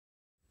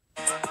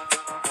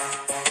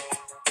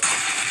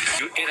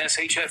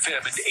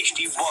NSHFM and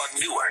HD1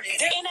 Newark.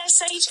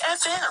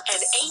 NSHFM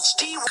and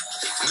HD1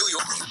 New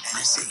York.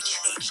 NSH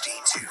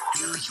HD2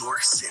 New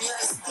York City.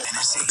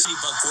 NSH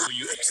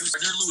WX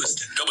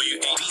Lewiston.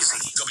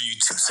 WABC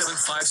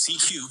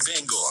W275CQ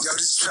Bangor. Yo,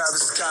 this is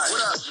Travis Scott.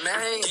 What up,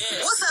 man?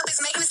 Yeah. What's up?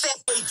 It's Megan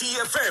Thee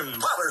ATFM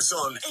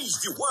Patterson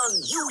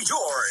HD1 New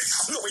York.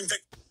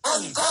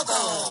 90.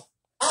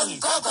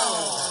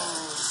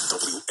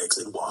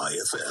 WXNY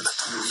FM.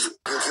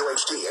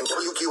 UQHD and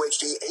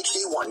WQHD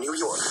HD1 New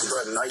York.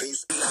 The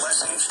 90s.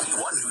 West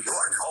HD1 New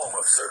York. Home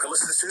of Circle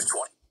Sisters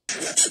 20.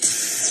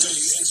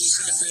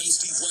 WNGCFM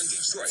HD1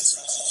 Detroit.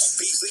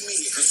 Beasley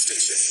Media Group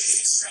Station.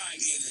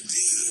 Friday in the D.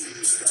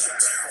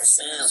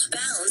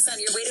 Bounce on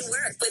your way to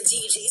work with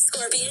DJ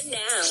Scorpion now.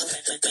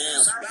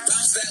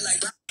 Bounce that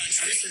like.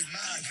 This is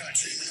my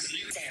country.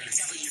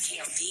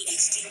 WKLD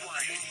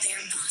HD1.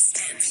 They're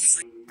Boston.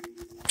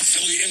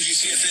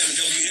 WMGCFM,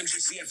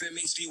 WMGCFM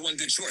HD1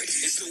 Detroit.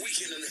 It's the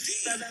weekend in the D.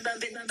 The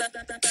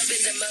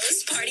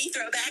most party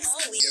throwbacks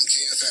all week.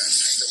 WFKFM,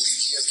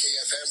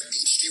 WFKFM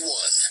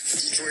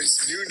HD1.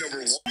 Detroit's new number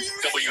one.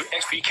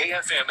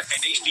 WXPKFM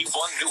and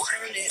HD1 Newark.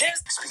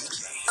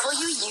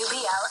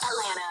 WUBL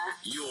Atlanta.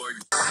 Your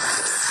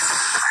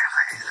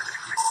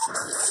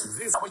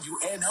this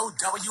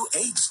WNOW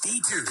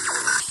HD2.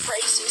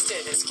 Praise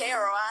Houston is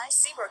KROI,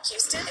 Seabrook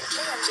Houston, and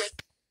KMJ.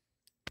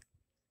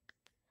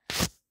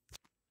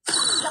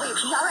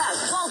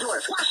 WPRS,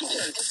 Waldorf, Washington,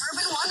 and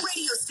Urban One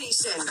radio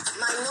station.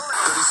 Minority.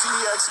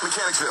 WCDX,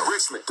 Mechanicsville,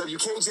 Richmond.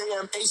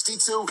 WKJM,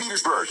 HD2,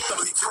 Petersburg.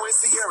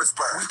 WQNC,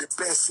 Harrisburg. The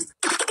best.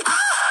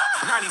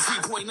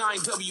 93.9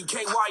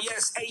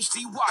 WKYS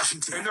HD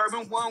Washington, an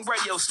Urban One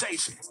radio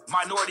station.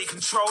 Minority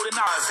controlled and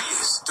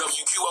obvious.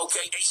 WQOK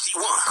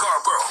HD1,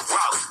 Scarborough,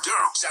 Raleigh,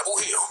 Durham, Chapel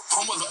Hill.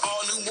 Home of the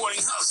all-new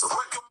morning hustle.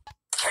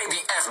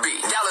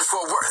 KBFB, Dallas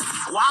Fort Worth.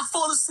 While I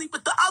fall asleep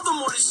at the other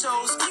morning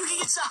shows, you can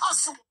get your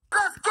hustle.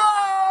 Let's go!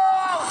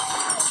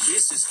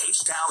 This is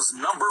H-Town's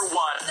number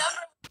one.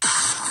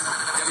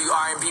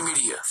 WRNB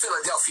Media,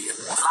 Philadelphia.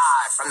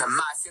 Live from the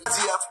My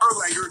TF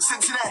Erlanger,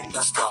 Cincinnati.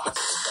 Let's go.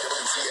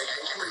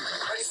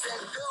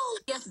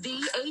 FB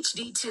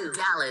HD2,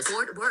 Dallas,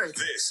 Fort Worth.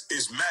 This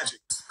is Magic.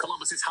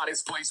 Columbus's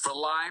hottest place for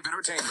live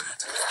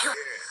entertainment.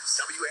 Yes,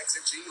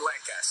 WXNG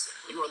Lancaster.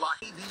 You are live.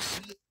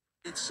 ABC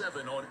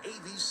 7 on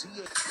ABC.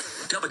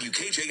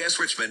 WKJS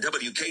Richmond,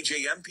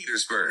 WKJM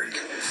Petersburg.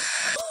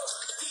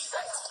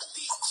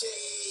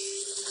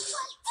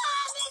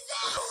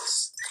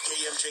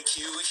 KMJQ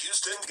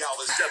Houston,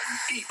 Galveston,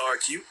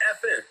 WERQ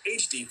FM,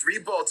 HD3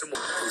 Baltimore,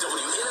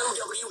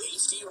 WNOW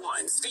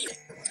HD1 Stephen,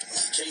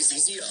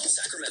 KZZO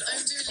Sacramento,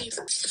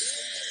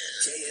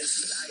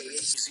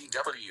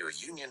 KNCIHCW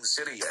Union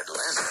City,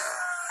 Atlanta.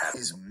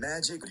 Is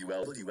Magic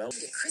WL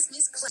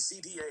Christmas Club.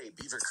 CDA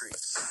Beaver Creek,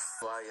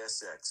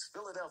 YSX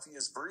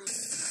Philadelphia's Breeze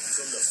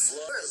from the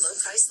floor. Low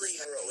Price League.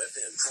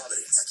 FM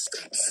Providence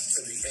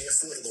from the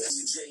affordable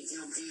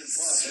UJM in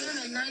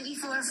Boston.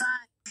 94.5.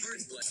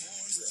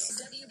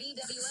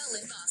 WBWL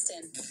in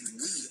Boston.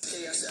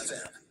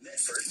 KSFM,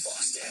 Medford,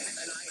 Boston,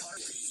 and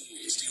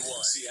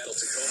HD1, Seattle,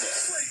 Tacoma,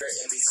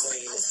 and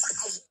between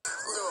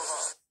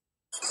Louisville.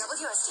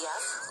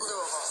 WSDF,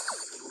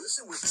 Louisville.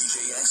 Listen with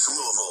DJX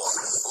Louisville,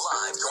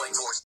 live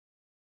 24/7.